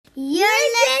You're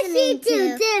listening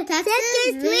to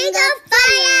Texas Ring of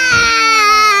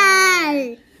Fire!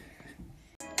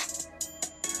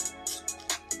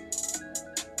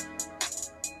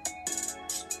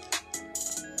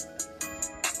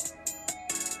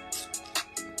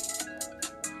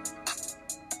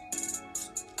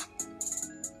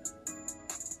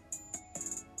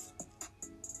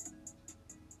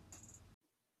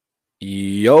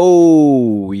 Yo.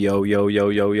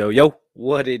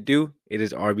 What it do? It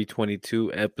is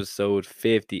RB22, episode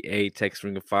 58, Text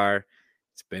Ring of Fire.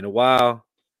 It's been a while.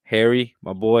 Harry,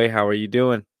 my boy, how are you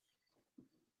doing?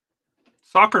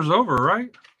 Soccer's over, right?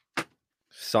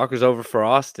 Soccer's over for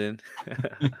Austin.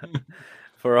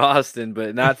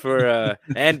 But not for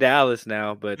and Dallas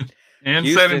now, but And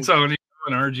Houston, San Antonio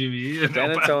and RGV. And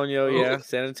San Antonio, El Paso. yeah.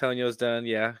 San Antonio's done,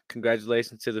 yeah.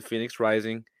 Congratulations to the Phoenix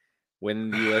Rising winning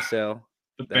the USL.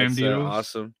 The That's Bandidos.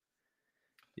 awesome.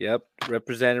 Yep,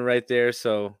 represented right there.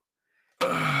 So,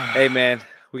 hey man,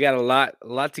 we got a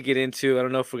lot to get into. I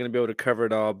don't know if we're gonna be able to cover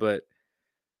it all, but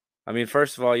I mean,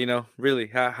 first of all, really,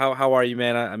 how are you,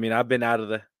 man? I mean, I've been out of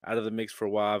the mix for a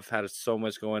while. I've had so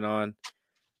much going on,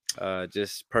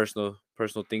 just personal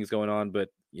things going on. But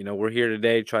we're here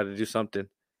today to try to do something.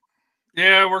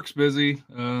 Yeah, work's busy.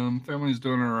 Family's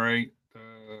doing all right.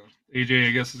 AJ,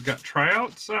 I guess, has got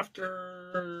tryouts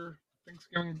after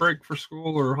Thanksgiving break for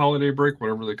school or holiday break,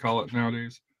 whatever they call it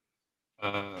nowadays.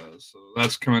 So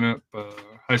that's coming up.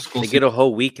 High school. They get a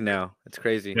whole week now. It's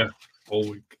crazy. Yeah, whole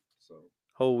week.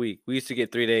 Whole week. We used to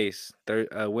get 3 days: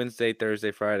 Wednesday,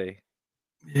 Thursday, Friday.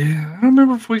 Yeah, I don't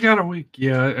remember if we got a week.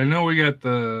 Yeah, I know we got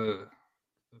the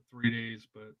 3 days,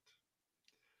 but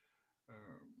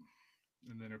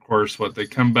and then of course they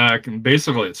come back and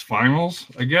basically it's finals,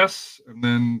 I guess, and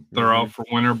then they're out for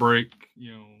winter break.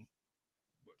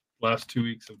 Last 2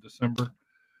 weeks of December.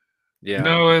 Yeah,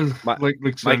 my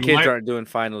kids aren't doing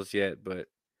finals yet, but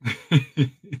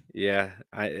yeah,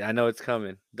 I know it's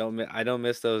coming. I don't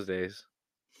miss those days.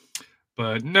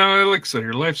 But no, like I said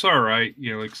here, life's all right.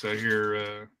 Like I said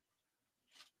here,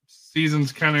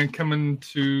 season's kind of coming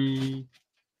to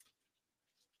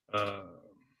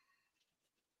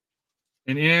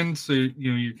an end. So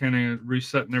you're kind of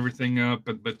resetting everything up,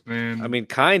 but then I mean,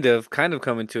 kind of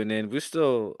coming to an end. We're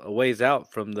still a ways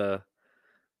out from the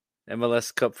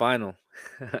MLS Cup final.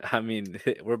 I mean,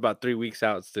 we're about 3 weeks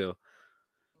out still.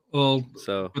 Well,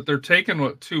 but they're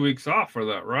taking 2 weeks off for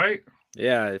that, right?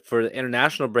 Yeah, for the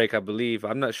international break, I believe.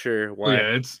 I'm not sure why.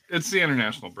 Yeah, it's the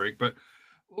international break,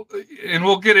 and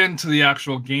we'll get into the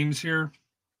actual games here.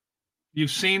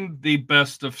 You've seen the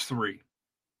best of 3.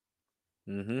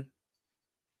 Mm-hmm.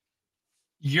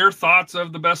 Your thoughts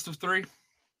of the best of 3?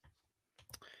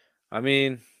 I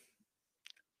mean,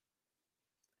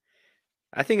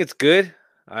 I think it's good.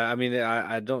 I mean,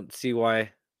 I don't see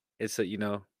why it's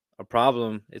a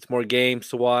problem. It's more games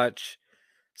to watch.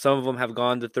 Some of them have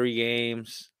gone to 3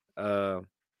 games. That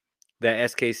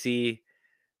SKC,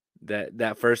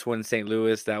 that first one in St.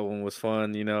 Louis, that one was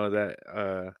fun.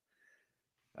 I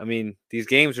mean, these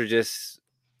games are just.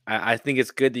 I think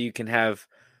it's good that you can have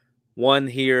one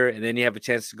here, and then you have a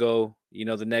chance to go.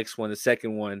 The next one, the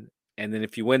second one, and then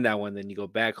if you win that one, then you go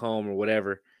back home or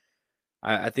whatever.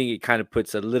 I think it kind of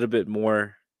puts a little bit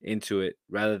more into it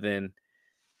rather than,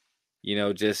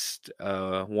 just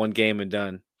one game and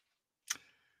done.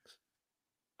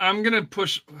 I'm gonna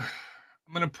push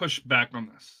back on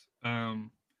this.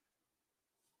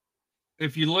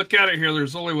 If you look at it here,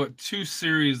 there's only 2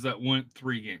 series that went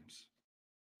 3 games.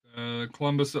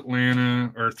 Columbus,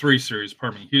 Atlanta, or 3 series.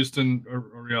 Pardon me. Houston,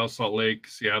 Real Salt Lake,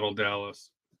 Seattle,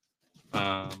 Dallas,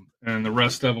 and the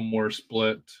rest of them were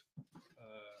split.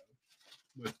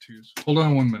 With 2s. Hold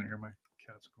on 1 minute here. My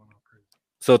cat's going all crazy.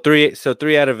 So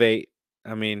 3 out of 8.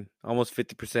 I mean, almost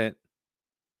 50%.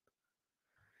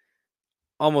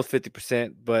 Almost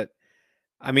 50%. But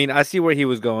I mean, I see where he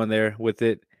was going there with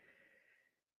it.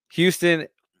 Houston,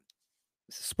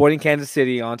 Sporting Kansas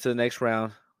City on to the next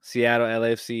round. Seattle,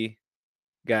 LAFC.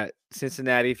 Got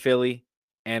Cincinnati, Philly,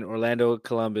 and Orlando,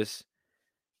 Columbus.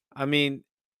 I mean,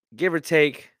 give or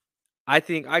take, I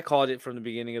think I called it from the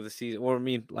beginning of the season. Or I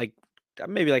mean,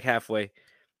 maybe halfway.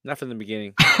 Not from the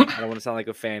beginning. I don't want to sound like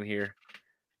a fan here.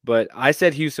 But I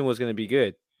said Houston was going to be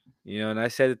good. And I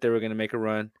said that they were going to make a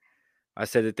run. I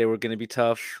said that they were going to be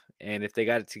tough. And if they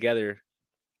got it together,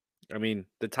 I mean,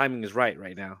 the timing is right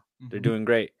now. Mm-hmm. They're doing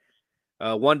great.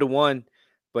 1-1,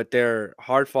 but they're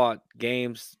hard-fought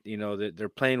games. They're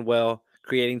playing well,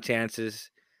 creating chances.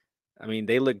 I mean,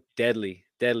 they look deadly.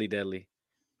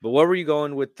 But what were you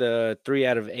going with the 3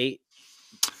 out of 8?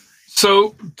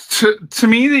 So to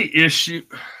me, the issue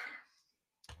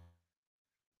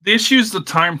The issue is the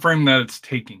time frame that it's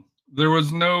taking. There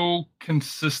was no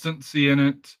consistency in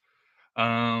it.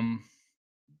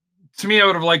 To me, I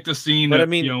would have liked to seen But I it,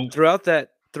 mean, throughout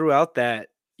that,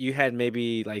 you had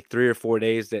maybe like 3 or 4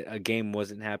 days that a game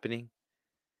wasn't happening.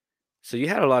 So you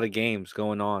had a lot of games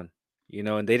going on,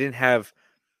 and they didn't have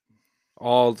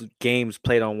all the games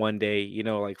played on one day,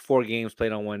 like 4 games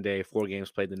played on one day, 4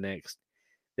 games played the next.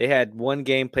 They had 1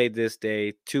 game played this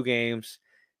day, 2 games,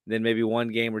 then maybe 1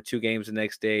 game or 2 games the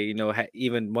next day,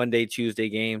 even Monday, Tuesday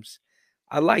games.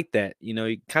 I like that.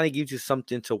 It kind of gives you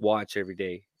something to watch every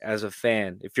day as a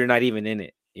fan if you're not even in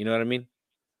it. You know what I mean?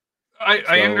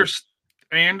 I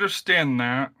So, understand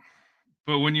that,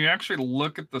 but when you actually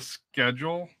look at the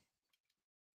schedule,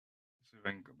 let's see if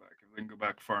I can go back. If I can go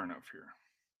back far enough here.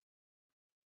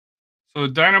 So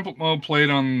Dynamo played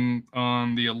on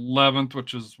the 11th,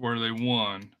 which is where they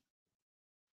won.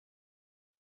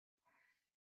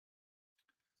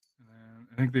 And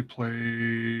I think they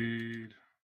played.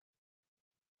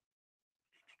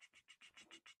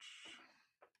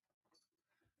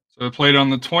 So they played on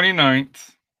the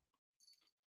 29th,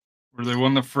 where they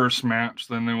won the first match.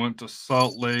 Then they went to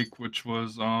Salt Lake, which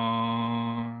was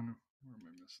on. Where am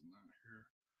I missing that here?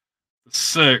 The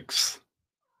 6th,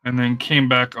 and then came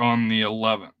back on the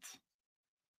 11th.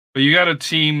 But you got a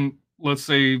team, let's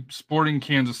say Sporting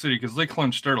Kansas City, because they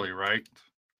clinched early, right?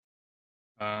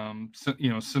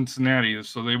 Cincinnati.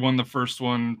 So they won the first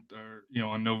one,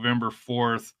 on November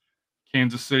 4th.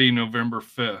 Kansas City, November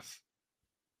 5th.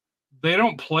 They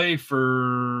don't play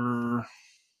for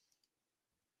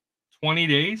 20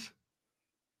 days,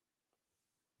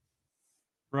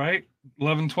 right?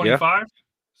 11/25. yeah.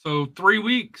 So 3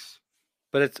 weeks.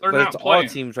 But it's They're but it's not all playing.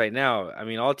 teams right now. I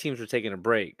mean, all teams are taking a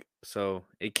break, so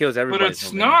it kills But everybody's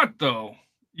it's momentum. not, though.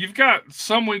 You've got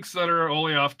some weeks that are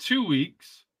only off 2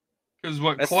 weeks. Because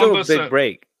what That's still a Columbus big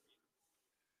break.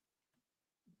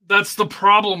 that's the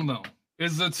problem, though.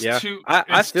 Is it's Yeah, too I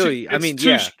it's feel too you. I it's mean, too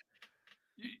yeah,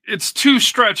 it's too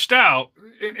stretched out,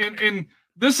 and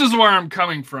this is where I'm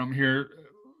coming from here.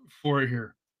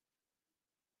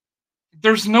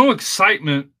 There's no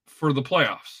excitement for the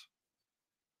playoffs.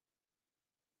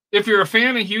 If you're a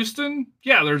fan of Houston,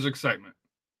 yeah, there's excitement.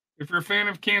 If you're a fan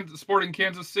of Sporting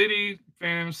Kansas City,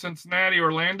 fan of Cincinnati,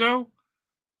 Orlando,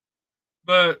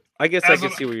 but I guess I as can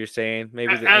an see what you're saying.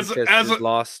 Maybe the as interest as is a,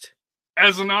 lost.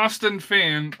 as an Austin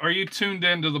fan, are you tuned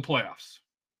into the playoffs?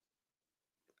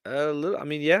 A little. I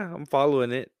mean, yeah, I'm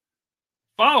following it.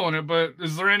 Following it, but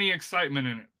is there any excitement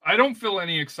in it? I don't feel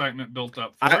any excitement built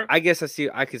up for it. I guess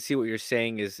I could see what you're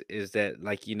saying is that,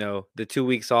 like, the 2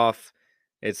 weeks off,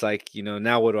 it's like,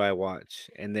 now what do I watch?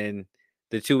 And then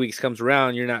the 2 weeks comes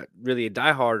around, you're not really a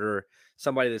diehard or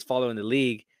somebody that's following the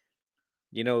league.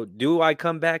 Do I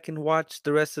come back and watch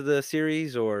the rest of the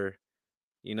series, or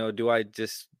do I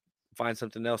just find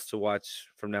something else to watch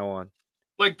from now on?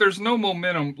 Like there's no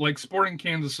momentum like Sporting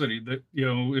Kansas City that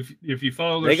if you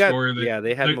follow their story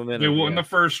They had they momentum, won yeah. the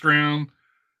first round.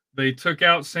 They took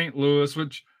out St. Louis,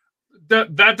 which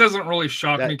that doesn't really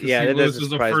shock me because St. That Louis doesn't is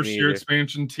a surprise me first year either.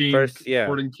 expansion team. First, yeah,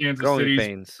 Sporting Kansas growing City's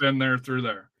pains. been there through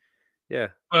there. Yeah.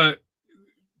 But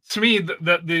to me,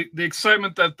 the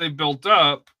excitement that they built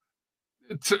up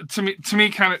to me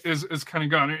kind of is kind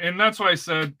of gone, and that's why I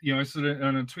said I said it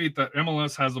on a tweet that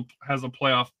MLS has a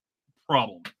playoff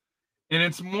problem, and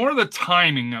it's more the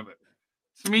timing of it.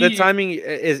 To The me, timing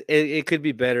it could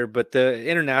be better, but the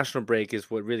international break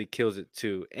is what really kills it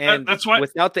too. And that's why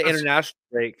without the that's international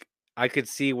break, I could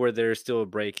see where there's still a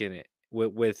break in it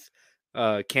with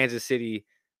Kansas City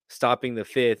stopping the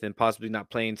 5th and possibly not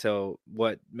playing till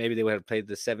maybe they would have played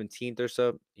the 17th or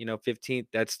so, 15th.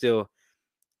 That's still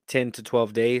 10 to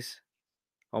 12 days,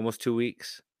 almost 2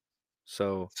 weeks.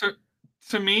 So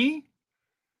to me,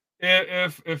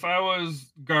 if I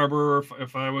was Garber, or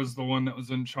if I was the one that was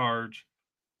in charge,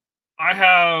 I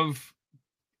have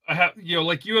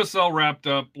like USL wrapped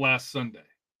up last Sunday.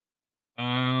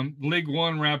 League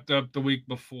One wrapped up the week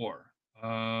before.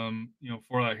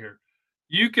 For that here,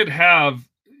 you could have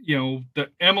the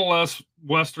MLS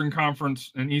Western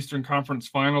Conference and Eastern Conference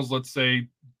finals. Let's say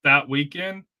that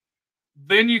weekend,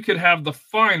 then you could have the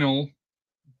final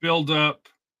build up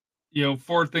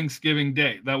for Thanksgiving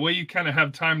Day. That way you kind of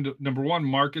have time to, number one,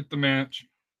 market the match.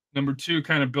 Number two,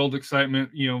 kind of build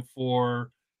excitement, for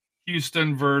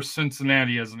Houston versus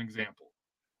Cincinnati, as an example.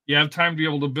 You have time to be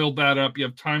able to build that up. You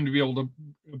have time to be able to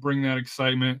bring that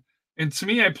excitement. And to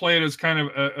me, I play it as kind of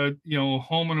a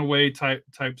home and away type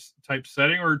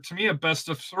setting, or to me, a best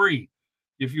of three.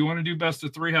 If you want to do best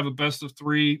of three, have a best of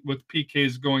three with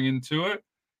PKs going into it.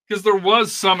 because there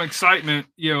was some excitement,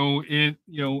 in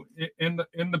the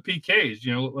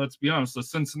PKs. Let's be honest, the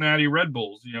Cincinnati Red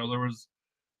Bulls. There was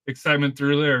excitement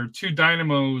through there. Two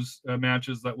Dynamos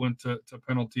matches that went to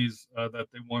penalties that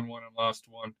they won one and lost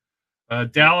one.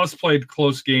 Dallas played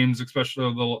close games,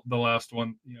 especially the last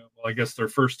one. Well, I guess their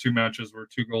first two matches were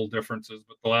 2-goal differences,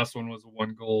 but the last one was a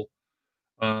 1-goal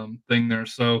thing there.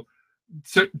 So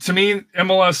to me,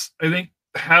 MLS, I think,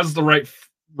 has the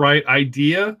right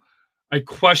idea. I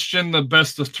question the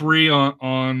best of 3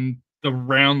 on the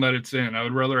round that it's in. I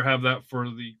would rather have that for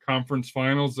the conference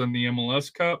finals than the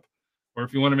MLS Cup. Or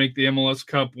if you want to make the MLS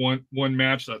Cup one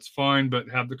match, that's fine, but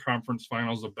have the conference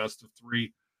finals a best of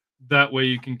 3. That way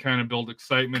you can kind of build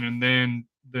excitement, and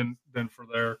then for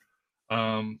there,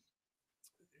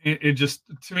 it just,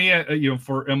 to me,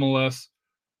 for MLS,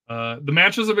 the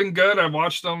matches have been good. I've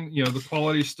watched them. The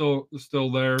quality's still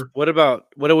there. What do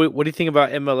you think about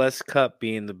MLS Cup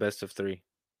being the best of 3?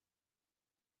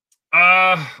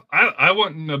 I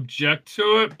wouldn't object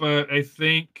to it, but I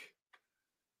think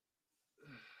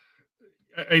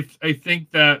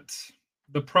that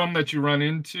the problem that you run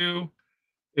into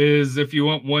is if you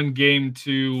want one game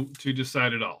to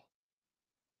decide it all.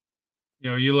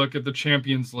 You look at the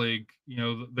Champions League,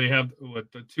 they have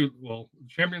the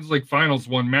Champions League finals,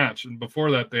 one match, and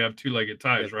before that they have 2-legged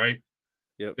ties, right?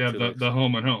 Yep. They have the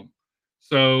home and home.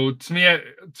 So to me,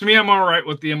 I'm all right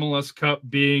with the MLS Cup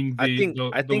being I think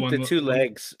the 2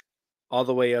 legs all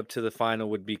the way up to the final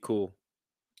would be cool.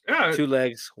 Yeah, 2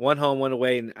 legs, one home, one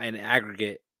away, and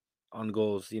aggregate on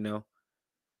goals.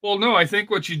 Well, no, I think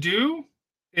what you do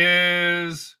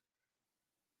is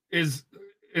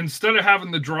instead of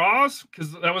having the draws,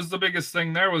 because that was the biggest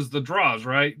thing there was the draws,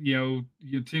 right? Your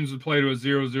teams would play to a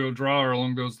 0-0 draw or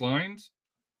along those lines.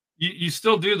 You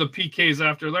still do the PKs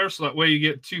after there, so that way you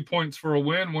get 2 points for a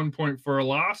win, 1 point for a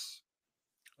loss.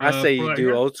 I say you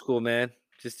do old school, man.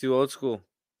 Just do old school.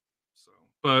 So,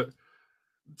 but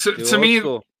to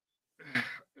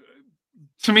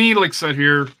me, like I said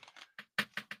here,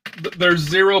 there's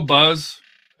zero buzz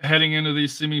heading into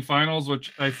these semifinals,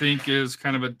 which I think is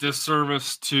kind of a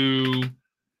disservice to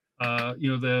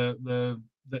the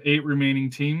 8 remaining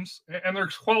teams, and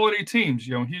there's quality teams.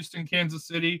 Houston, Kansas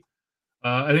City.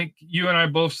 I think you and I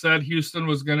both said Houston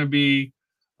was going to be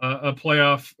a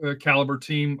playoff caliber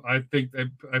team. I think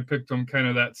I picked them kind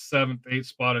of that 7th, 8th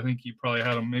spot. I think you probably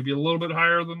had them maybe a little bit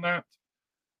higher than that.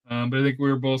 But I think we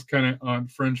were both kind of on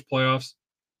fringe playoffs.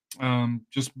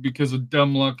 Just because of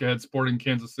dumb luck, I had Sporting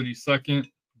Kansas City 2nd,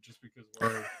 just because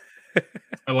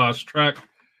I lost track.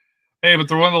 Hey, but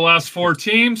they're one of the last 4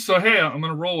 teams, so hey, I'm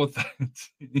gonna roll with that.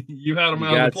 You had them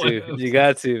out of the playoffs. You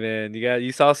got to, man.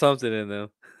 You saw something in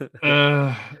them.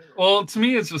 Well, to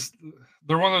me, it's just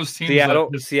they're one of those teams.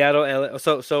 Seattle, LA.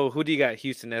 So who do you got?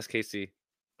 Houston, SKC.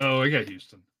 Oh, I got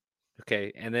Houston.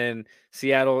 Okay, and then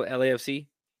Seattle, LAFC.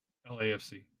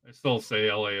 LAFC. I still say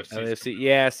LAFC. LAFC.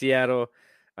 Yeah, Seattle.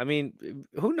 I mean,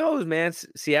 who knows, man?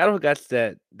 Seattle got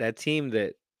that team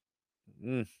that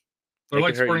they're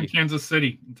like Sporting Kansas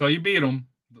City. Until you beat them,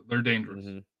 they're dangerous.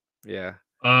 Mm-hmm. Yeah.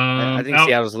 I think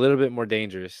Seattle's a little bit more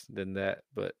dangerous than that,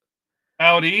 but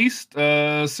out east,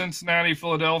 Cincinnati,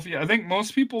 Philadelphia. I think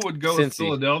most people would go with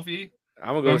Philadelphia.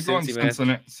 I'm gonna go with Cincy,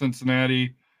 man.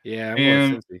 Cincinnati. Yeah, I'm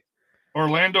going Cincy.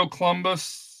 Orlando,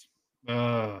 Columbus.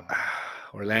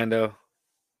 Orlando.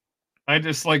 I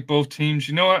just like both teams.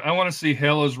 You know what? I want to see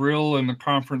Hell is Real in the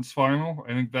conference final.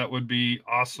 I think that would be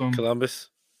awesome. Columbus.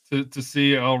 To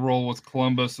see. I'll roll with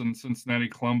Columbus and Cincinnati,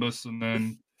 Columbus, and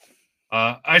then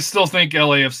I still think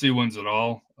LAFC wins it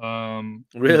all.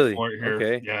 Really?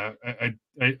 Okay. Yeah,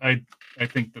 I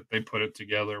think that they put it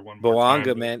together one more Boanga,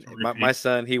 time, man. My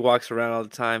son, he walks around all the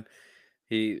time.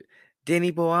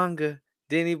 Denny Boanga.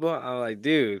 I'm like,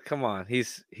 dude, come on.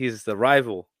 He's the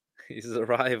rival. He's the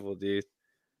rival, dude.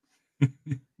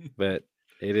 But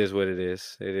it is what it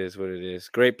is. It is what it is.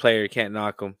 Great player, can't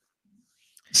knock him.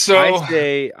 So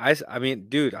I mean,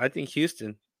 dude, I think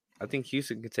Houston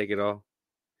can take it all.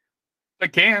 They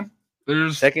can.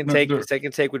 There's second take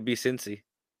would be Cincinnati.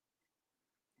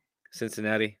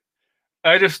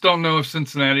 I just don't know if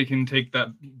Cincinnati can take that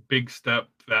big step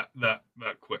that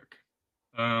quick.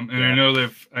 And yeah.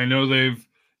 I know they've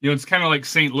it's kind of like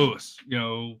St. Louis,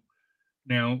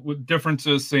 now with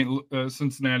differences.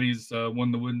 Cincinnati's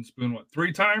won the wooden spoon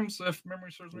 3 times, if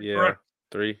memory serves me correct.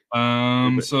 3.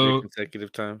 So 3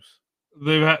 consecutive times.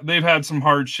 They've had some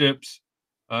hardships.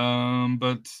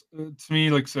 But to me,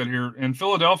 like I said here, and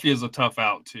Philadelphia is a tough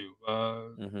out too. For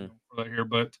that here,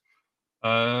 but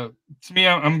to me,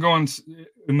 I'm going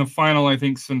in the final. I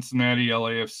think Cincinnati,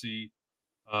 LAFC.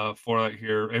 for that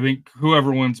here. I think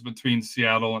whoever wins between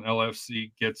Seattle and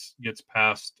LFC gets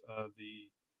past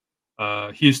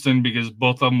the Houston, because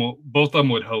both of them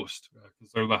would host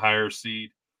because they're the higher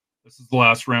seed. This is the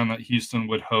last round that Houston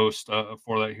would host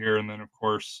for that here, and then of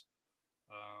course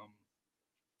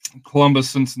Columbus,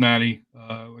 Cincinnati,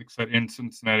 like I said, in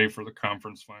Cincinnati for the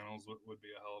conference finals would be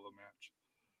a hell of a match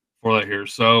for that here.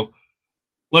 So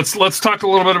let's talk a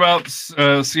little bit about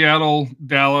Seattle,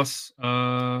 Dallas.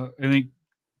 I think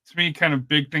to me, kind of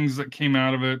big things that came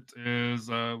out of it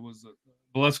was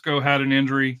Velasco had an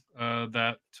injury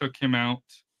that took him out,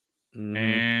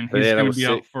 and he's going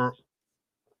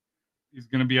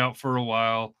to be out for a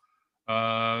while.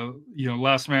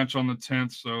 Last match on the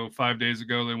 10th, so 5 days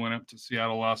ago, they went up to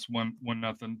Seattle, lost 1-0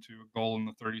 to a goal in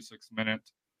the 36th minute.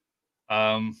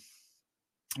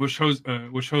 Wish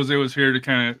Jose was here to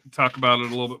kind of talk about it a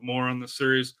little bit more on the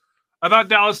series. I thought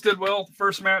Dallas did well.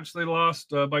 First match, they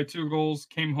lost by 2 goals,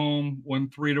 came home, won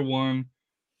 3-1.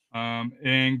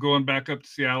 And going back up to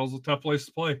Seattle is a tough place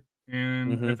to play.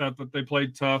 And I thought that they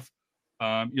played tough.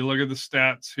 You look at the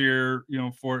stats here,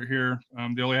 for it here.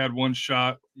 They only had one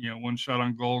shot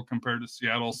on goal compared to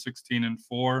Seattle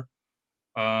 16-4.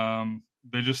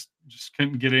 They just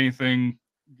couldn't get anything,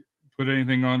 put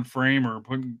anything on frame, or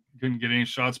couldn't get any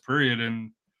shots. Period.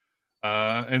 And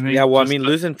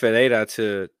losing Ferreira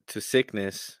to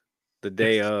sickness the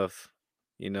day of,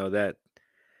 that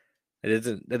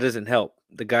doesn't help.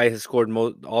 The guy has scored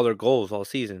all their goals all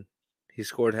season. He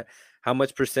scored how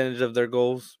much percentage of their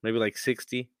goals? Maybe like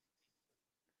 60.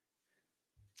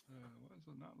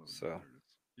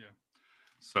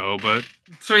 So like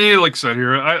I said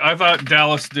here, I thought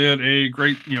Dallas did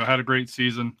had a great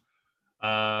season.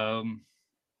 I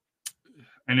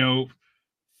know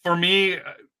for me,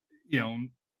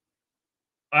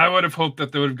 I would have hoped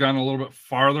that they would have gone a little bit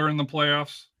farther in the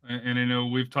playoffs. And I know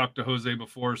we've talked to Jose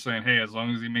before saying, hey, as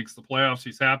long as he makes the playoffs,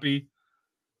 he's happy.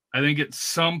 I think at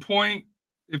some point,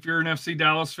 if you're an FC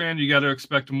Dallas fan, you got to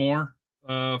expect more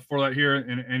for that here.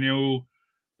 And I know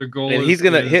the goal and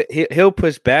he'll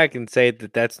push back and say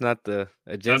that that's not the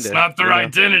agenda. That's not their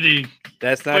identity.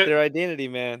 That's not their identity,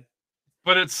 man.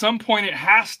 But at some point, it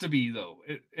has to be, though.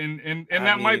 And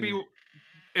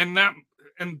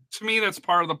to me, that's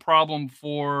part of the problem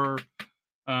for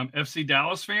FC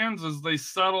Dallas fans is they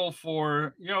settle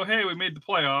for, hey, we made the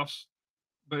playoffs,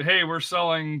 but hey, we're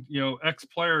selling, X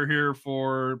player here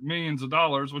for millions of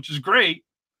dollars, which is great.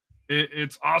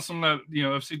 It's awesome that,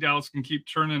 FC Dallas can keep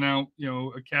churning out,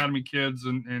 academy kids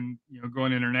and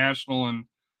going international and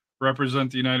represent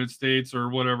the United States or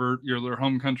whatever their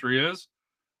home country is.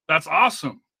 That's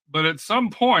awesome. But at some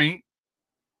point,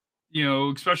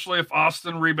 especially if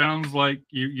Austin rebounds like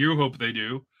you hope they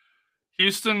do,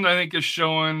 Houston, I think, is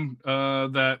showing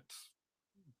that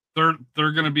they're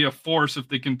going to be a force if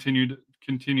they continue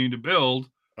to build.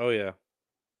 Oh yeah.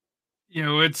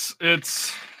 It's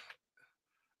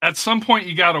at some point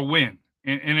you got to win,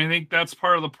 and I think that's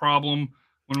part of the problem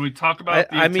when we talk about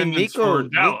the attendance for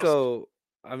Dallas.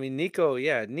 Nico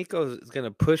is going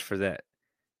to push for that.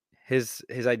 His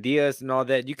ideas and all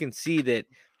that. You can see that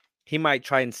he might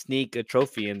try and sneak a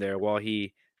trophy in there while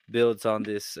he builds on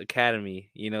this academy,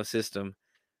 system.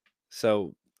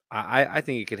 So I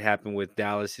think it could happen with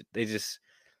Dallas. They just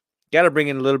got to bring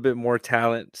in a little bit more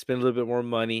talent, spend a little bit more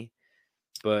money.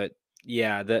 But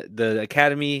yeah, the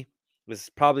academy was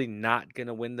probably not going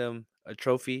to win them a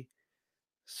trophy.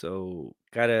 So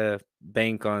got to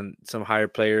bank on some higher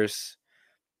players,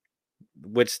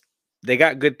 which they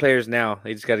got good players now.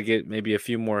 They just got to get maybe a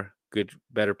few more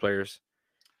better players.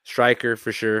 Striker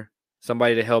for sure.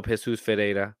 Somebody to help Jesus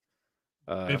Ferreira.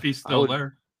 If he's still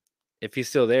there. If he's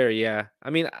still there, yeah.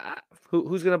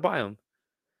 Who's gonna buy him?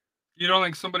 You don't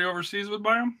think somebody overseas would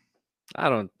buy him? I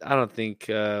don't think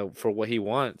for what he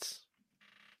wants.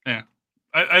 Yeah,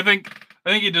 I think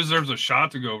he deserves a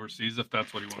shot to go overseas if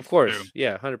that's what he wants. Of course, to do.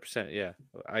 Yeah, 100%. Yeah,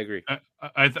 I agree.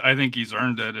 I think he's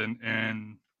earned it,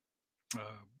 and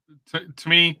to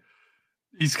me,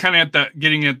 he's kind of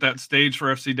getting at that stage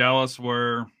for FC Dallas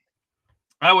where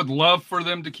I would love for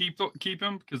them to keep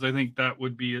him because I think that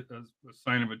would be a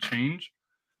sign of a change.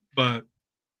 But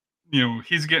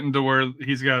he's getting to where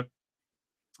he's got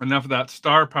enough of that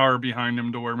star power behind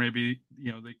him to where maybe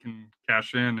they can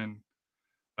cash in and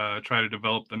try to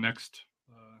develop the next.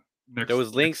 There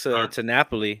was links to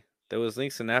Napoli. There was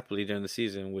links to Napoli during the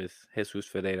season with Jesus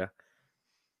Ferreira.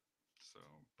 So,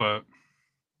 but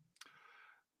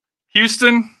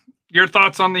Houston, your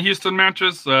thoughts on the Houston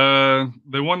matches?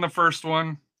 They won the first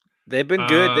one. They've been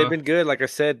good. They've been good. Like I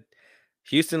said,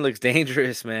 Houston looks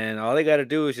dangerous, man. All they got to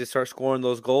do is just start scoring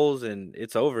those goals, and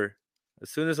it's over. As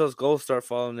soon as those goals start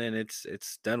falling in,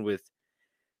 it's done with.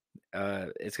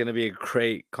 It's gonna be a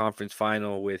great conference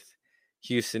final with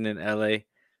Houston and LA.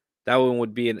 That one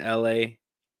would be in LA.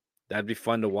 That'd be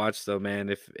fun to watch though, man.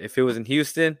 If it was in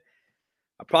Houston,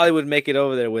 I probably would make it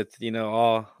over there with,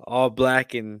 all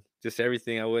black and just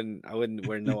everything. I wouldn't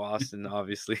wear no Austin,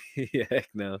 obviously. Heck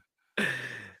no.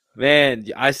 Man,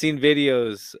 I seen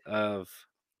videos of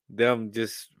them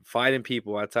just fighting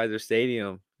people outside their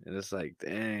stadium, and it's like,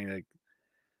 dang,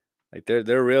 like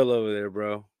they're real over there,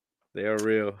 bro. They are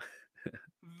real.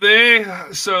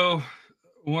 So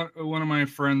one of my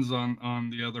friends on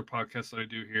the other podcast that I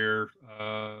do here,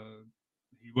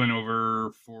 he went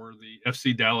over for the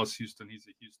FC Dallas Houston. He's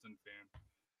a Houston fan.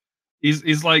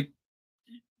 He's like,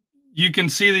 you can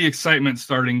see the excitement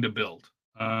starting to build.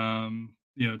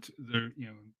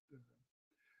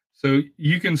 So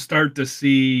you can start to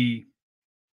see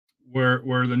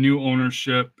where the new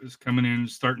ownership is coming in,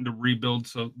 starting to rebuild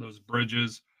those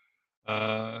bridges.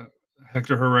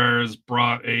 Hector Herrera's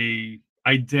brought a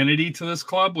identity to this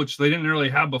club, which they didn't really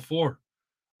have before.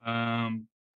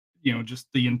 Just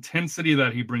the intensity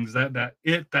that he brings,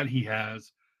 that he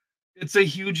has, it's a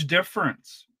huge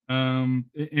difference. And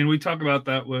we talked about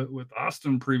that with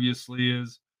Austin previously.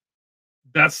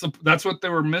 That's what they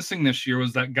were missing this year,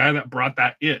 was that guy that brought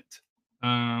that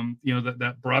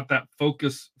that brought that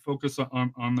focus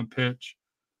on the pitch,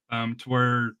 to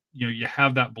where you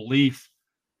have that belief.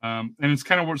 And it's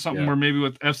kind of something where maybe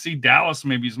with FC Dallas,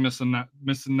 maybe he's missing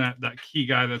that key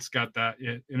guy that's got that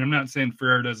it. And I'm not saying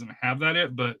Ferrer doesn't have that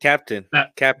it, but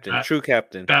true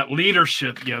captain, that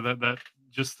leadership, that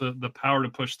just the power to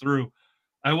push through.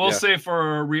 I will say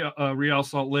for Real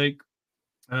Salt Lake,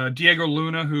 Diego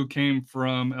Luna, who came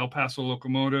from El Paso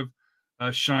Locomotive,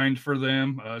 shined for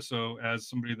them. So as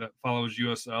somebody that follows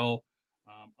USL,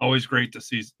 always great to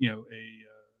see a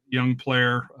young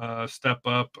player step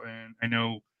up. And I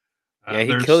know he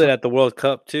killed it at the World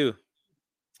Cup too.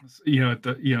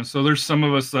 So there's some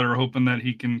of us that are hoping that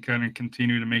he can kind of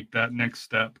continue to make that next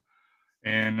step.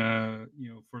 And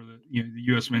for the the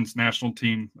U.S. men's national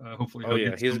team,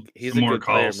 hopefully he's a good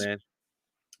player, man.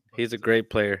 He's a great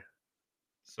player.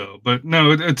 So, but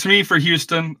no, to me, for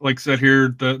Houston, like I said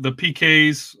here, the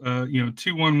PKs,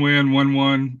 2-1 win,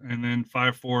 1-1, and then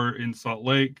 5-4 in Salt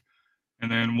Lake,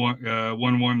 and then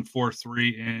 1-1,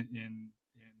 4-3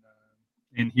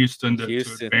 in Houston to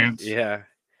advance. Yeah,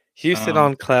 Houston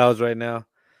on clouds right now.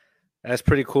 That's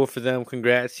pretty cool for them.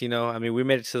 Congrats. I mean, we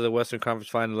made it to the Western Conference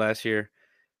Final last year.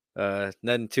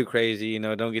 Nothing too crazy,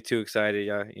 don't get too excited,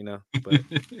 but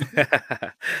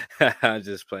I'm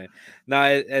just playing.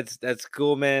 No, that's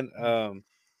cool, man. I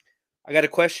got a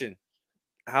question.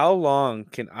 How long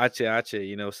can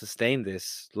Ache, sustain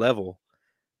this level?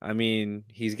 I mean,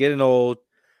 he's getting old.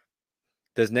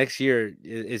 Does next year,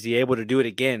 is he able to do it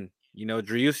again?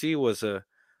 Driussi was a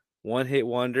one-hit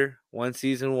wonder, one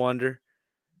season wonder.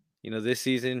 This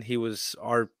season he was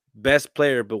our best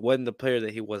player, but wasn't the player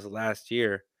that he was last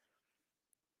year.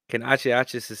 Can Ache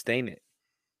sustain it?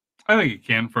 I think he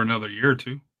can for another year or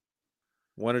two.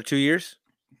 1 or 2 years?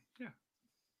 Yeah.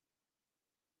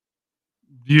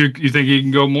 You think he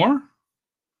can go more?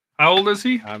 How old is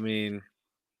he? I mean,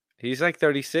 he's like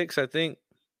 36, I think.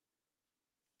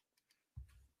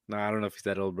 No, I don't know if he's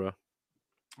that old, bro.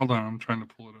 Hold on, I'm trying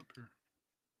to pull it up here.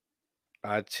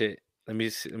 Ache. Let me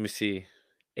see.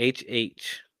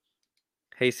 HH.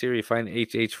 Hey Siri, find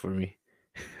HH for me.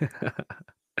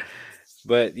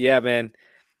 But yeah, man.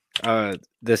 The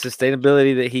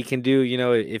sustainability that he can do,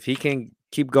 if he can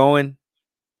keep going,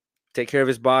 take care of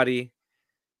his body,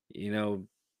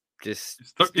 just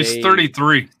he's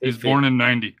 33. He's fit. Born in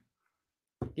 90.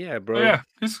 Yeah, bro. Oh, yeah,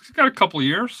 he's got a couple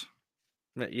years.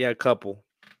 Yeah, a couple.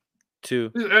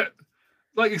 2.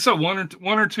 Like I said, 1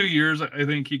 or 2 years, I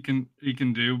think he can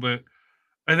do, but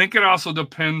I think it also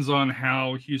depends on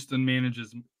how Houston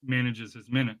manages his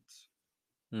minutes.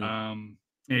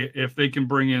 If they can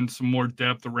bring in some more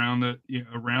depth around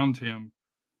him,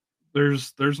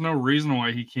 there's no reason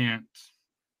why he can't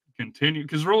continue.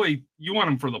 Because really, you want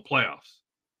him for the playoffs.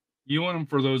 You want him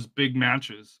for those big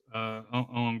matches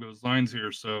along those lines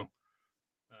here. So,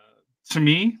 to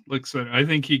me, like I said, I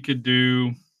think he could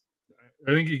do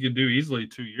easily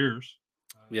 2 years.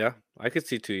 Yeah, I could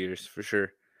see 2 years for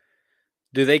sure.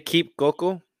 Do they keep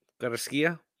Goko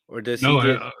Garcia, or does he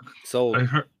get sold? I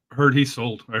heard he's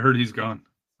sold. I heard he's gone.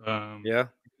 Yeah.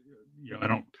 I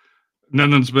don't.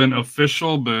 Nothing's been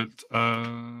official, but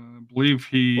I believe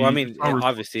he. Well, I mean,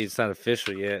 obviously it's not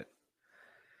official yet.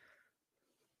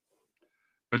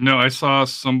 But no, I saw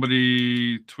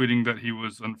somebody tweeting that he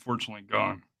was unfortunately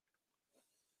gone.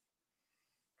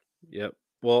 Yep.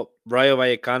 Well, Rayo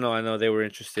Vallecano, I know they were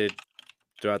interested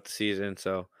throughout the season,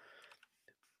 so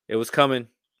it was coming.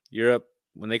 Europe,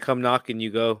 when they come knocking,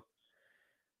 you go.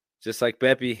 Just like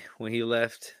Beppe when he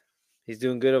left. He's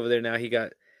doing good over there now. He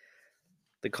got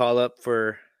the call up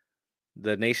for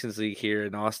the Nations League here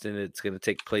in Austin. It's going to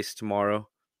take place tomorrow.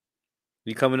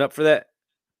 You coming up for that?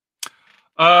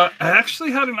 I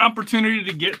actually had an opportunity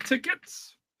to get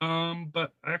tickets,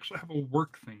 but I actually have a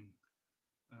work thing.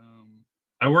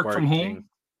 I work from home,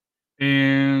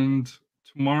 and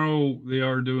tomorrow they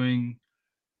are doing,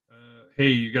 hey,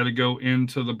 you got to go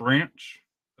into the branch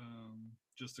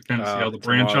just to kind of see how the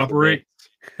branch operates.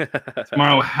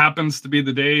 Tomorrow happens to be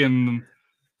the day, and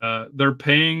they're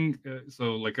paying.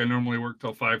 So, like, I normally work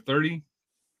till 5:30.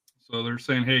 So they're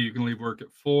saying, hey, you can leave work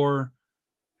at 4,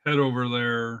 head over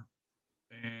there,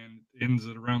 and it ends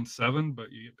at around 7,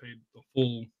 but you get paid the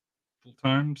full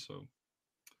time. So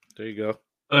there you go.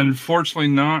 Unfortunately,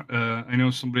 not. I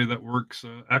know somebody that works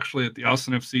actually at the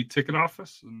Austin FC ticket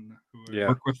office, and who I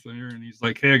work with there, and he's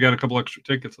like, "Hey, I got a couple extra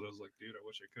tickets," and I was like, "Dude, I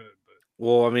wish I could." But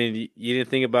well, I mean, you didn't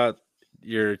think about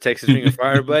your Texas Ring of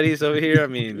Fire buddies over here. I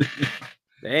mean,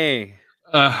 dang.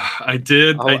 I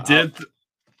did, but it's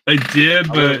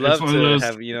one of those.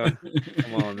 Have,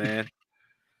 come on, man.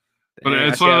 But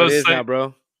it's one of those now,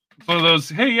 bro. It's one of those.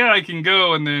 Hey, yeah, I can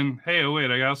go, and then hey, oh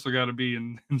wait, I also got to be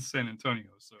in San Antonio.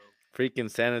 So freaking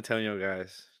San Antonio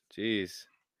guys, jeez.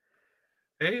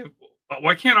 Hey,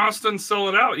 why can't Austin sell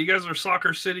it out? You guys are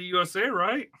Soccer City, USA,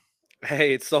 right?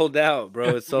 Hey, it's sold out,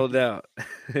 bro. It's sold out.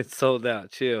 It's sold out.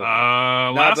 Chill.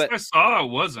 Last I saw, it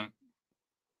wasn't.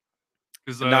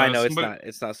 No, I know it's not.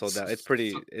 It's not sold out. It's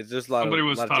pretty. It's just a lot of. Somebody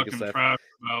was talking trash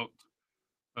about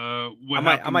what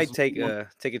I might take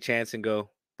a chance and go,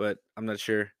 but I'm not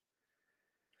sure.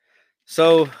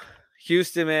 So,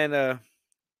 Houston, man,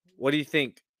 what do you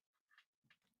think?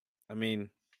 I mean,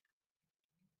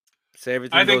 say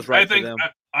everything goes right for them.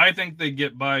 I think they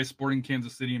get by Sporting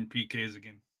Kansas City in PKs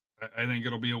again. I think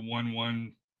it'll be a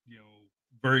 1-1,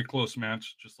 very close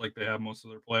match, just like they have most of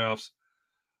their playoffs.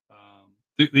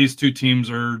 These two teams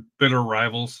are bitter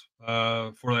rivals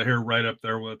for that here, right up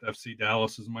there with FC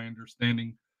Dallas, is my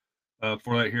understanding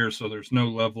for that here. So there's no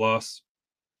love loss.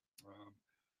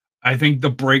 I think the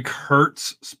break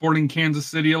hurts Sporting Kansas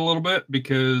City a little bit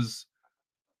because,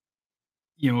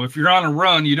 if you're on a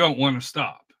run, you don't want to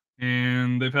stop.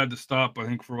 And they've had to stop, I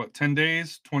think, for 10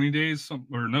 days, 20 days,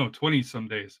 20 some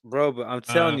days. Bro, but I'm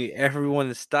telling you, everyone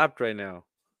is stopped right now.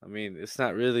 I mean, it's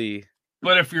not really.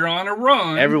 But if you're on a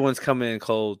run, everyone's coming in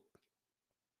cold.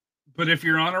 But if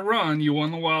you're on a run, you won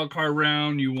the wild card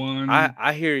round. You won.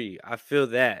 I hear you. I feel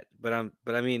that. But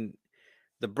I mean,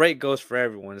 the break goes for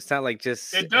everyone. It's not like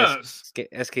just it does.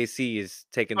 SKC is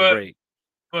taking the break.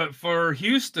 But for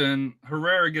Houston,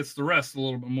 Herrera gets the rest a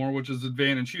little bit more, which is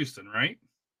advantage Houston, right?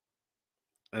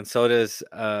 And so does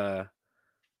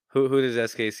who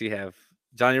does SKC have?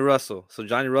 Johnny Russell. So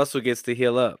Johnny Russell gets to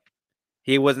heal up.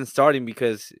 He wasn't starting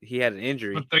because he had an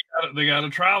injury. But they got to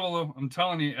travel, though. I'm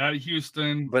telling you, at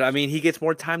Houston. But I mean, he gets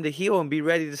more time to heal and be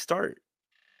ready to start.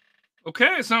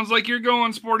 Okay, it sounds like you're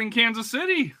going Sporting Kansas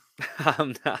City.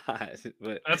 I'm not,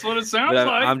 but that's what it sounds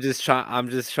like. I'm just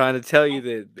trying to tell you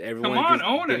that everyone. Come on,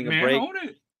 own it, man. Own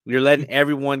it. You're letting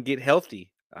everyone get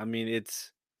healthy. I mean,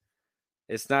 it's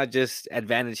not just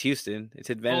advantage Houston. It's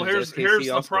advantage. Well, SKC here's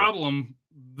also. the problem.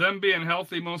 Them being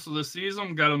healthy most of the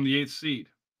season got them the 8th seed.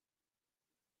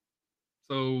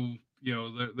 So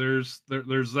there's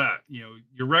that.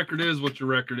 Your record is what your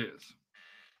record is.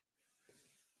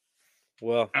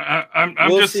 Well, I'm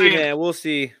we'll just see, saying, man. We'll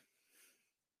see.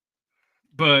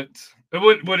 But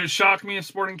would it shock me if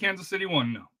Sporting Kansas City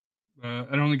won? No,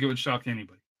 I don't think it would shock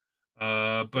anybody.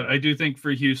 But I do think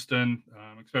for Houston,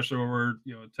 especially when we're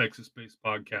a Texas-based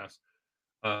podcast,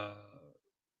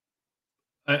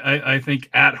 I think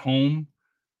at home,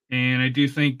 and I do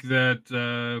think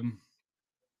that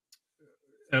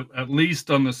at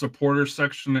least on the supporter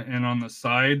section and on the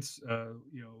sides,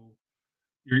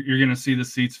 you're going to see the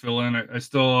seats fill in. I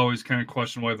still always kind of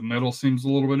question why the middle seems a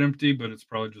little bit empty, but it's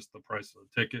probably just the price of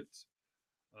the tickets.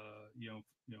 Yeah.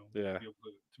 To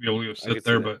be able to go sit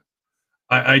there. But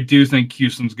I do think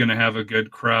Houston's going to have a good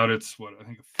crowd. It's I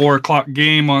think a 4:00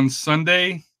 game on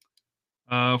Sunday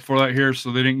for that here.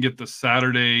 So they didn't get the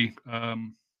Saturday. They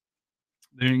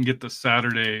didn't get the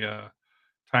Saturday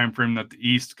time frame that the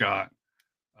East got.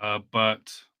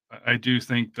 But I do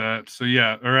think that. So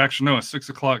yeah, or actually no, a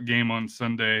 6:00 game on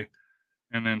Sunday,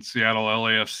 and then Seattle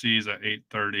LAFC is at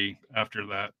 8:30 after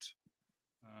that.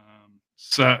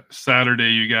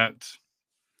 Saturday you got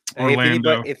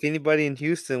Orlando. If anybody in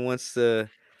Houston wants to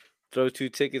throw 2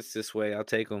 tickets this way, I'll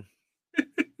take them.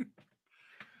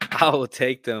 I will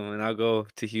take them and I'll go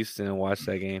to Houston and watch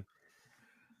that game.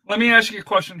 Let me ask you a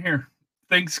question here. What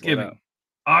Thanksgiving, up?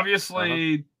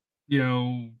 obviously,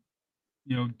 you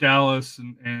know, Dallas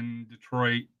and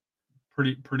Detroit,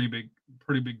 pretty big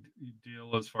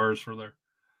deal as far as for there.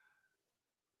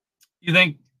 You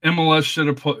think MLS should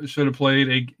have played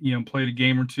a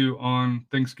game or two on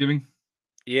Thanksgiving?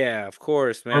 Yeah, of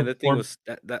course, man. That thing Or was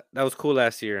that was cool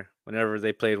last year. Whenever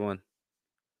they played one.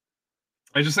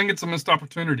 I just think it's a missed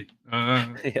opportunity.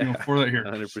 Yeah, For that here.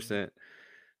 100%.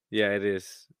 Yeah, it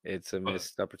is. It's a But,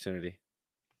 missed opportunity.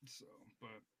 but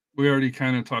we already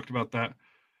kind of talked about that.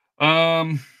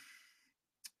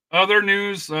 Other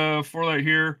news for that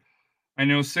here. I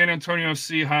know San Antonio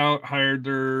FC hired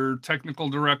their technical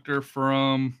director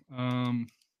from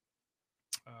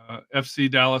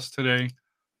FC Dallas today.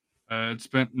 It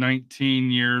spent 19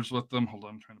 years with them. Hold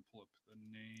on, I'm trying to pull up the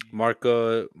name.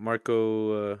 Marco.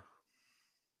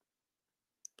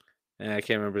 I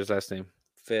can't remember his last name.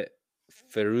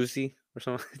 Ferruzzi or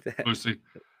something like that. Lucy.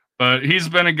 But he's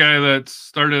been a guy that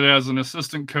started as an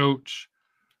assistant coach,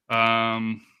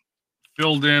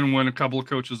 filled in when a couple of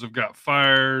coaches have got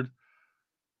fired.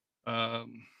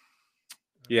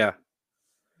 Yeah.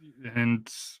 And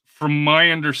from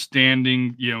my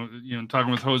understanding,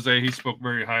 talking with Jose, he spoke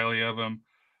very highly of him.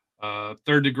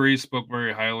 Third Degree spoke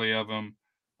very highly of him.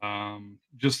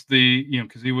 Just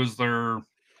because he was their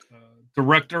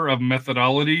director of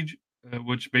methodology,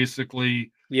 which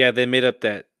basically, yeah, they made up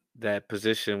that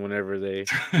position whenever they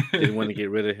didn't want to get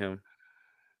rid of him.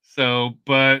 So,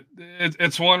 but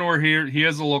it's one where he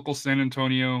is a local San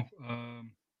Antonio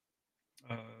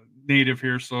native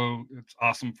here, so it's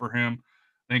awesome for him.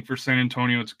 I think for San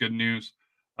Antonio, it's good news.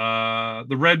 The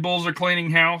Red Bulls are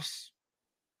cleaning house.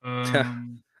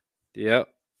 Yep.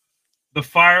 The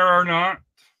Fire are not.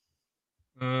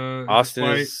 Austin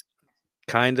is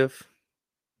kind of.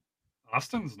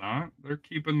 Austin's not. They're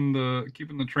keeping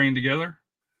the train together.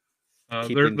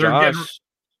 Keeping Josh.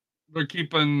 They're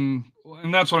keeping,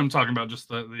 and that's what I'm talking about. Just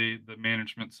the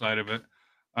management side of it.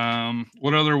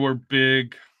 What other were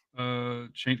big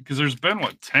change? Because there's been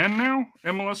 10 now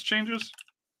MLS changes.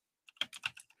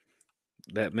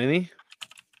 That many?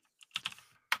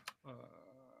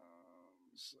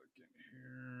 Second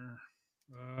here.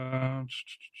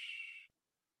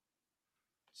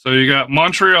 So you got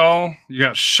Montreal, you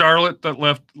got Charlotte that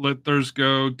let theirs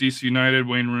go. DC United,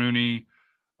 Wayne Rooney,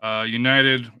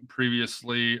 United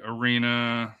previously,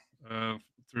 Arena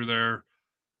through there,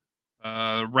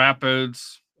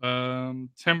 Rapids,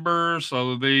 Timbers.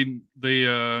 So they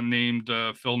named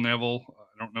Phil Neville.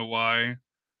 I don't know why.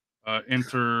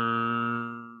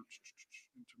 Inter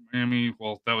Miami.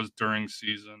 Well, that was during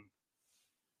season.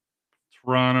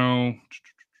 Toronto.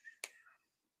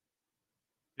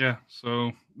 Yeah,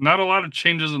 so not a lot of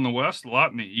changes in the West, a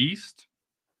lot in the East.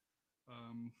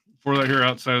 For that here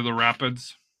outside of the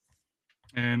Rapids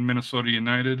and Minnesota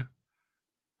United.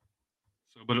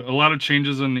 So, but a lot of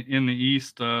changes in the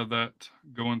East that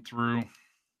going through.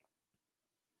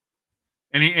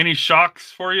 Any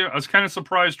shocks for you? I was kind of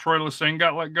surprised Troy Lesesne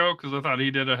got let go because I thought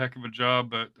he did a heck of a job,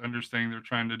 but understanding they're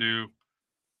trying to do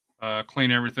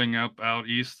clean everything up out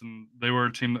East, and they were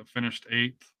a team that finished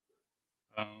 8th.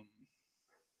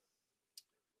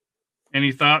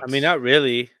 Any thoughts? I mean, not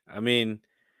really. I mean,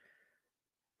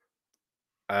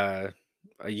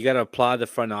 you got to applaud the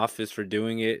front office for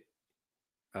doing it.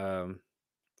 It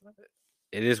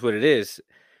is what it is.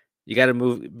 You got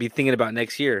to be thinking about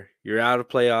next year. You're out of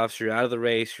playoffs. You're out of the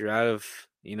race. You're out of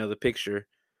the picture.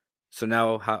 So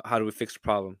now, how do we fix the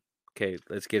problem? Okay,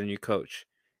 let's get a new coach.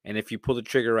 And if you pull the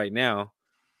trigger right now,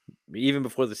 even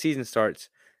before the season starts,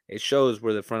 it shows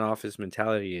where the front office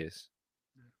mentality is.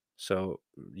 So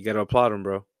you got to applaud them,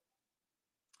 bro.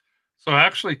 So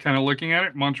actually, kind of looking at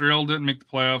it, Montreal didn't make the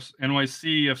playoffs.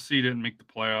 NYCFC didn't make the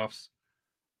playoffs.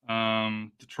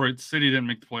 Detroit City didn't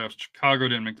make the playoffs. Chicago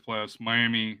didn't make the playoffs.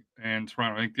 Miami and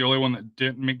Toronto. I think the only one that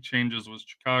didn't make changes was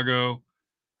Chicago.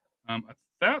 I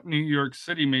thought New York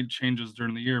City made changes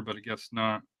during the year, but I guess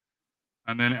not.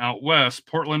 And then out west,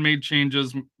 Portland made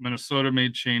changes. Minnesota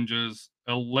made changes.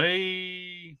 LA,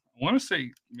 I want to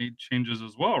say, made changes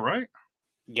as well, right?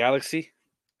 Galaxy?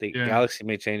 Galaxy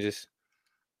made changes.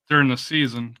 During the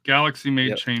season, Galaxy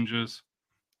made changes.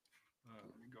 Let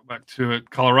me go back to it.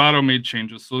 Colorado made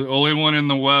changes. So the only one in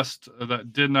the West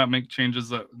that did not make changes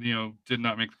that did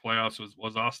not make the playoffs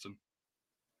was Austin.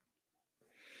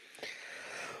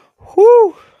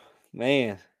 Whew,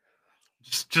 man.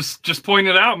 Just point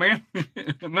it out, man.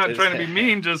 I'm not trying to be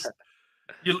mean. Just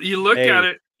you look at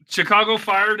it. Chicago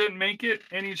Fire didn't make it.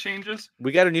 Any changes?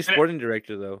 We got a new sporting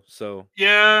director though, so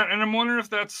yeah, and I'm wondering if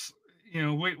that's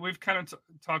we've kind of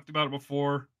talked about it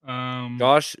before.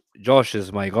 Josh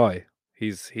is my guy.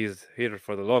 He's here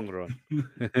for the long run.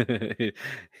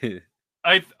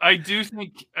 I do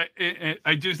think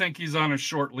I do think he's on a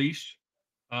short leash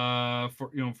for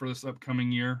this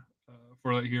upcoming year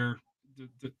for that year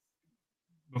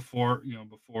before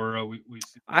we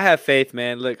see. I have faith,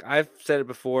 man. Look, I've said it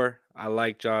before. I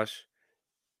like Josh.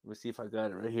 Let me see if I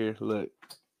got it right here. Look.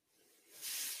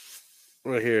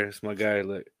 Right here. It's my guy.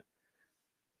 Look.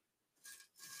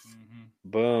 Mm-hmm.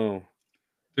 Boom.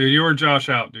 Dude, you were Josh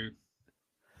out, dude.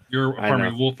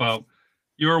 Wolf out.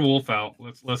 You're Wolf out.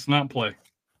 Let's not play.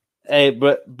 Hey,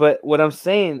 but what I'm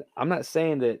saying, I'm not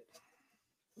saying that.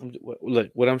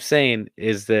 Look, what I'm saying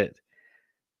is that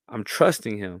I'm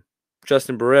trusting him,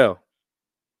 trusting Burrell.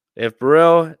 If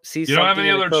Burrell sees you don't have something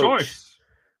any in a other coach, choice.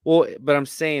 well, but I'm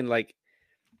saying like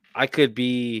I could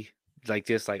be like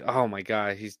just like, oh my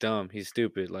god, he's dumb, he's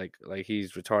stupid, like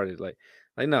he's retarded, like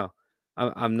no,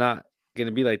 I'm not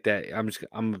gonna be like that.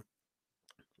 I'm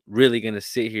really gonna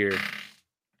sit here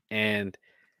and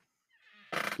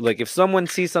like if someone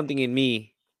sees something in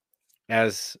me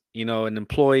as an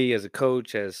employee, as a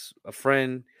coach, as a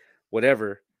friend,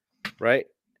 whatever, right?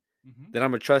 Mm-hmm. Then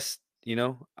I'm gonna trust.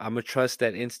 I'm gonna trust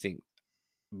that instinct.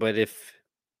 But if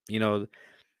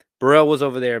Burrell was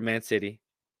over there at Man City,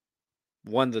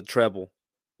 won the treble,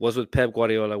 was with Pep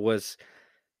Guardiola, was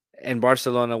in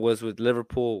Barcelona, was with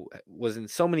Liverpool, was in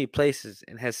so many places,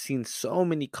 and has seen so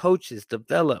many coaches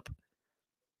develop.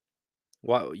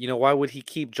 Why would he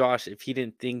keep Josh if he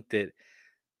didn't think that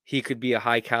he could be a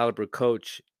high caliber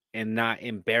coach and not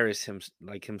embarrass him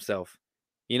like himself?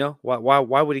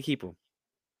 Why would he keep him?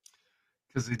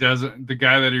 Because he doesn't. The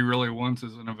guy that he really wants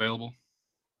isn't available.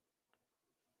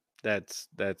 That's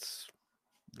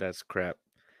crap.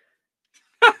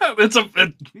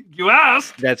 You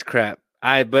asked. That's crap.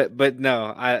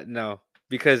 No,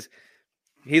 because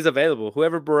he's available.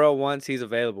 Whoever Burrell wants, he's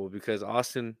available because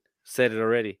Austin said it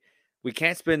already. We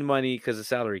can't spend money because of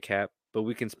salary cap, but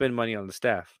we can spend money on the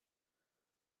staff.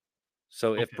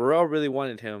 So if Burrell really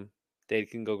wanted him, they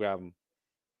can go grab him.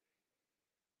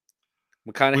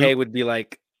 McConaughey would be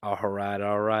like, all right.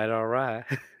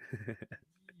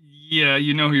 Yeah,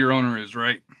 you know who your owner is,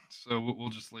 right? So we'll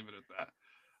just leave it at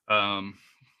that.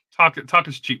 Talk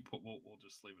is cheap. We'll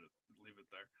just leave it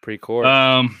there. Pre-court.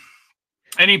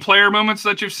 Any player moments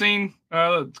that you've seen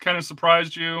that kind of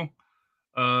surprised you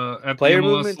at player the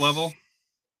MLS movements? level?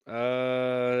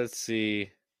 Let's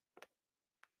see.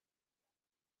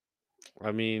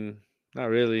 I mean, not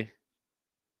really.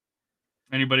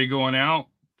 Anybody going out?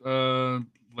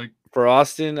 Like for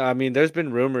Austin, I mean, there's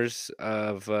been rumors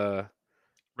of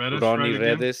Ronnie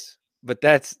Redes, but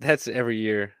that's every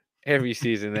year, every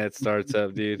season that starts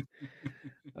up, dude.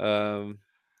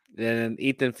 And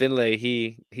Ethan Finlay,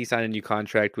 he signed a new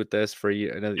contract with us for a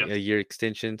year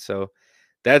extension, so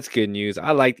that's good news.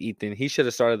 I liked Ethan. He should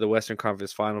have started the Western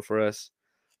Conference Final for us.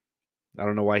 I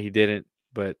don't know why he didn't,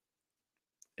 but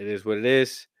it is what it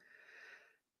is.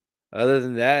 Other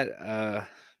than that,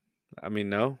 I mean,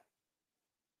 no.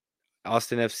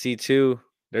 Austin FC too.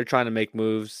 They're trying to make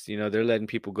moves. They're letting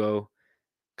people go.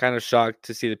 Kind of shocked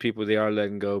to see the people they are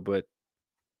letting go, but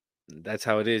that's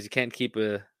how it is. You can't keep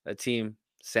a team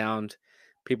sound.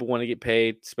 People want to get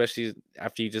paid, especially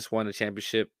after you just won a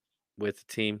championship with the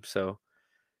team. So,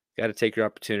 got to take your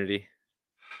opportunity.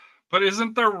 But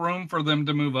isn't there room for them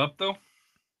to move up, though?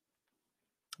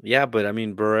 Yeah, but I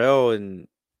mean, Burrell and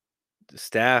the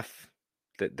staff,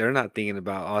 they're not thinking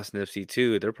about Austin FC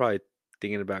too. They're probably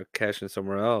thinking about cashing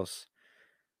somewhere else.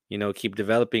 Keep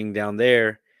developing down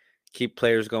there, keep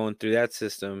players going through that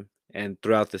system, and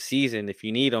throughout the season, if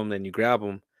you need them, then you grab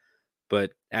them.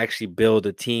 But actually build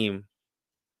a team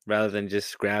rather than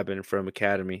just grabbing from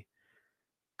academy.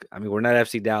 I mean, we're not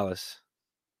FC Dallas.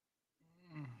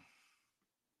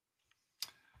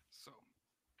 So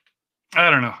I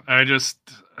don't know.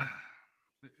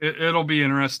 It'll be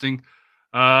interesting.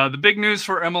 The big news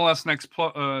for MLS Next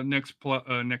Pro. Next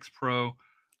Plo.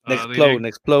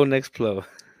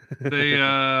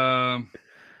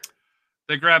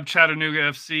 They grabbed Chattanooga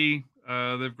FC.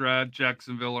 They've grabbed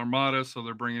Jacksonville Armada, so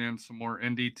they're bringing in some more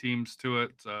indie teams to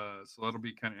it. So that'll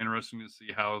be kind of interesting to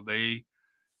see how they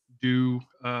do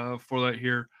for that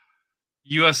here.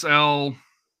 USL,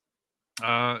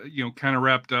 kind of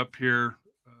wrapped up here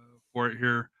for it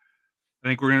here. I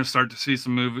think we're going to start to see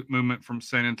some movement from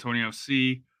San Antonio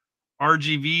FC.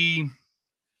 RGV,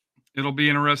 it'll be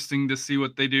interesting to see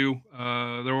what they do.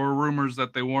 There were rumors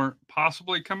that they weren't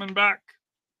possibly coming back,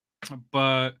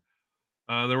 but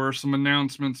there were some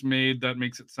announcements made that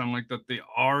makes it sound like that they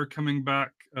are coming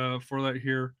back for that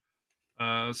here.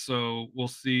 So we'll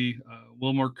see.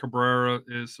 Wilmer Cabrera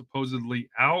is supposedly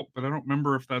out, but I don't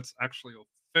remember if that's actually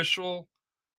official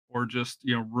or just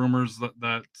rumors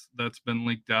that's been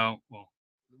leaked out. Well,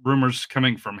 rumors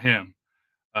coming from him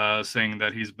saying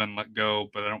that he's been let go,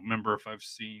 but I don't remember if I've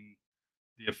seen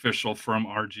the official from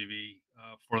RGV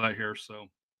for that here. So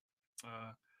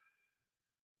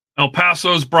El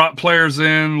Paso's brought players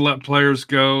in, let players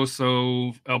go.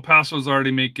 So El Paso's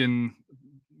already making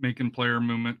player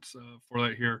movements for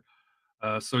that here.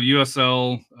 So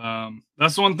USL,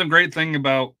 that's one great thing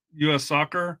about US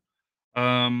soccer.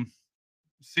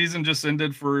 Season just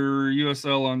ended for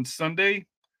USL on Sunday,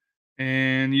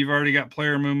 and you've already got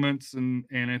player movements, and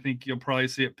I think you'll probably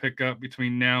see it pick up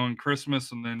between now and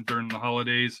Christmas, and then during the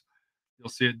holidays, you'll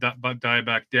see it die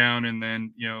back down, and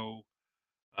then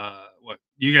what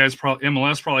you guys probably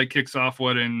MLS probably kicks off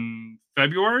in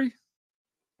February.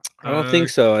 I don't think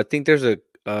so. I think there's a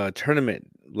tournament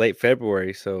late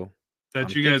February, so that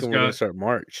I'm you guys thinking we're gonna got. start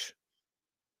March.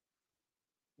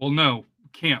 Well, no,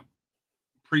 camp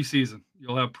preseason.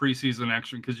 You'll have preseason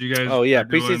action because you guys. Oh yeah, are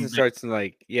doing preseason starts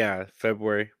in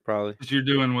February probably. Because you're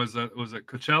doing was it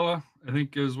Coachella? I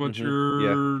think is what Yeah,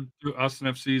 you're. Austin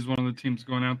FC is one of the teams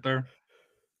going out there.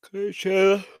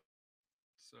 Coachella.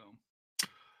 So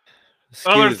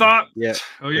other Excuse me. thought. Yeah,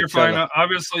 Oh, you're fine. Coachella.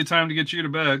 Obviously, time to get you to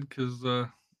bed because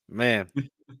Man,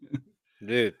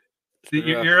 dude, it's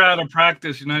been rough. you're out of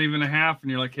practice. You're not even a half, and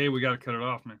you're like, hey, we got to cut it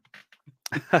off, man.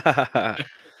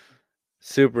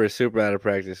 super out of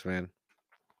practice, man.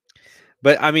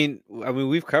 But I mean,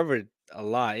 we've covered a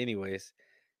lot, anyways.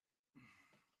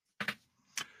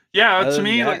 Yeah, Other to than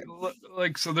me, that,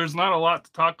 like so, there's not a lot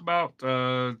to talk about.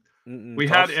 We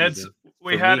it's had off-season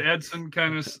we for had me. Edson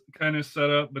kind of set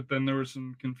up, but then there was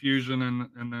some confusion, and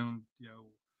then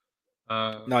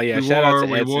No, yeah, we shout out to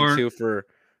we Edson wore. too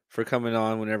for coming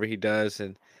on whenever he does,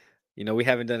 and we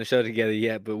haven't done a show together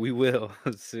yet, but we will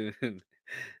soon.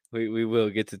 We will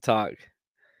get to talk.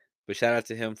 But shout out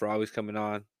to him for always coming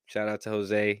on. Shout out to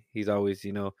Jose. He's always,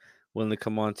 willing to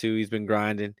come on too. He's been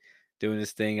grinding, doing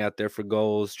his thing out there for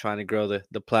goals, trying to grow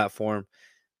the platform,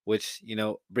 which,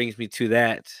 brings me to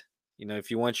that.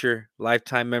 If you want your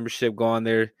lifetime membership, go on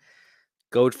there.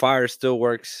 Gold Fire still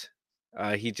works.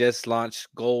 He just launched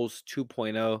Goals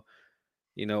 2.0,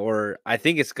 or I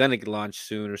think it's going to launch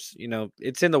soon, or,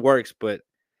 it's in the works, but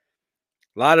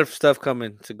a lot of stuff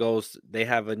coming to Goals. They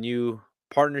have a new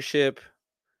partnership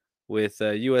with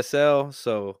USL,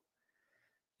 so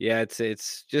yeah,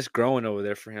 it's just growing over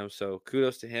there for him. So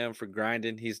kudos to him for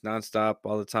grinding. He's nonstop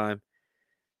all the time,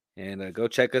 and go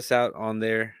check us out on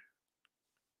there.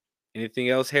 Anything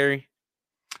else, Harry?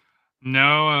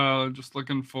 No, just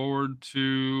looking forward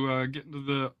to getting to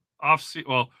the off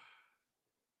season. Well,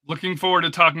 looking forward to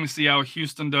talking to see how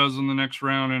Houston does in the next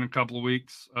round in a couple of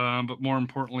weeks. But more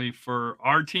importantly, for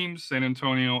our teams, San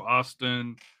Antonio,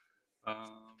 Austin,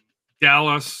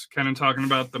 Dallas, kind of talking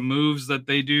about the moves that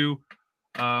they do.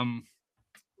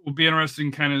 Will be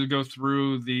interesting, kind of to go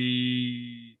through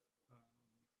the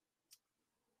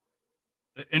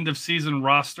end of season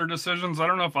roster decisions. I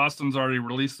don't know if Austin's already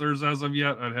released theirs as of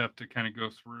yet. I'd have to kind of go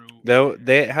through.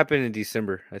 They happen in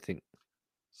December, I think.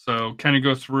 So kind of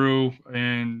go through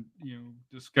and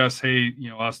discuss. Hey,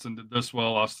 Austin did this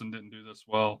well. Austin didn't do this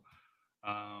well.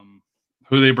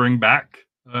 Who they bring back,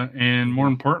 and more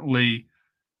importantly,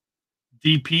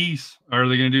 DPs. Are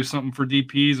they going to do something for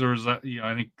DPs, or is that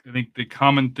I think the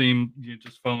common theme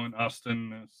just following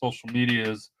Austin social media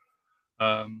is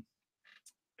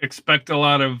expect a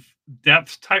lot of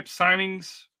depth type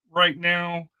signings right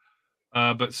now,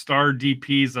 but star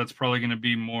DPs that's probably going to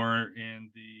be more in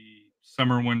the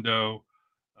summer window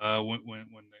when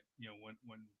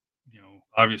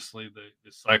obviously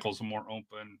the cycles are more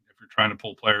open if you're trying to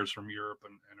pull players from Europe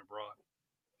and abroad.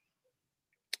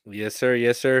 Yes, sir.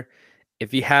 Yes, sir.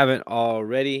 If you haven't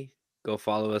already, go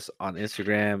follow us on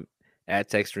Instagram at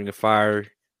Text Ring of Fire,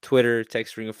 Twitter,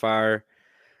 Text Ring of Fire,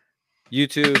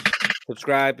 YouTube.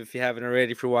 Subscribe if you haven't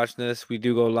already. If you're watching this, we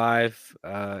do go live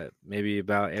maybe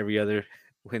about every other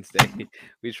Wednesday.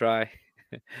 We try.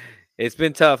 It's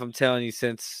been tough, I'm telling you,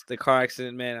 since the car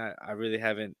accident, man. I really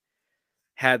haven't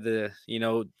had the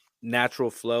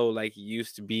natural flow like it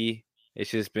used to be.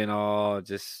 It's just been all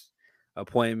just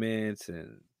appointments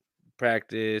and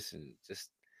practice and just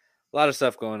a lot of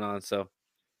stuff going on. So,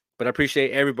 but I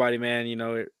appreciate everybody, man.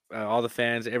 All the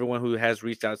fans, everyone who has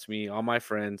reached out to me, all my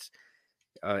friends,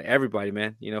 everybody,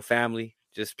 man. Family,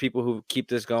 just people who keep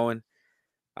this going.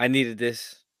 I needed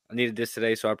this. I needed this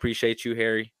today, so I appreciate you,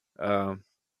 Harry.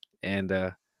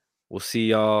 And we'll see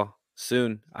y'all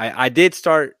soon. I did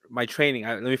start my training.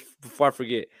 Before I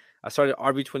forget, I started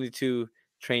RB22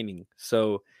 training.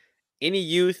 So any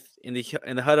youth in the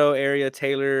Hutto area,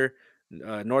 Taylor,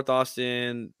 North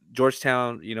Austin,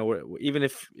 Georgetown, you know, even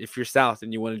if you're south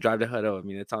and you want to drive to Hutto, I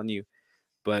mean, it's on you.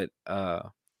 But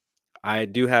I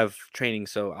do have training,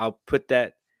 so I'll put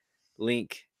that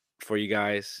link for you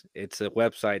guys. It's a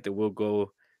website that will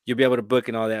go. You'll be able to book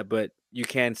and all that, but you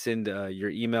can send your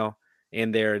email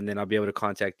in there, and then I'll be able to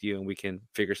contact you, and we can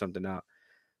figure something out.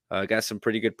 Got some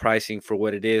pretty good pricing for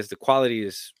what it is. The quality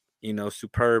is, you know,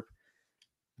 superb.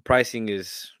 The pricing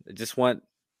is. I just want,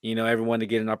 you know, everyone to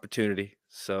get an opportunity.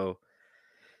 So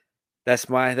that's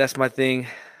my thing.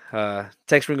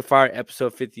 Text Ring of Fire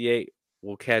episode 58.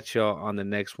 We'll catch y'all on the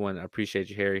next one. I appreciate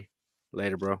you, Harry.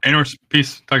 Later, bro.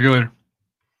 Peace. Talk to you later.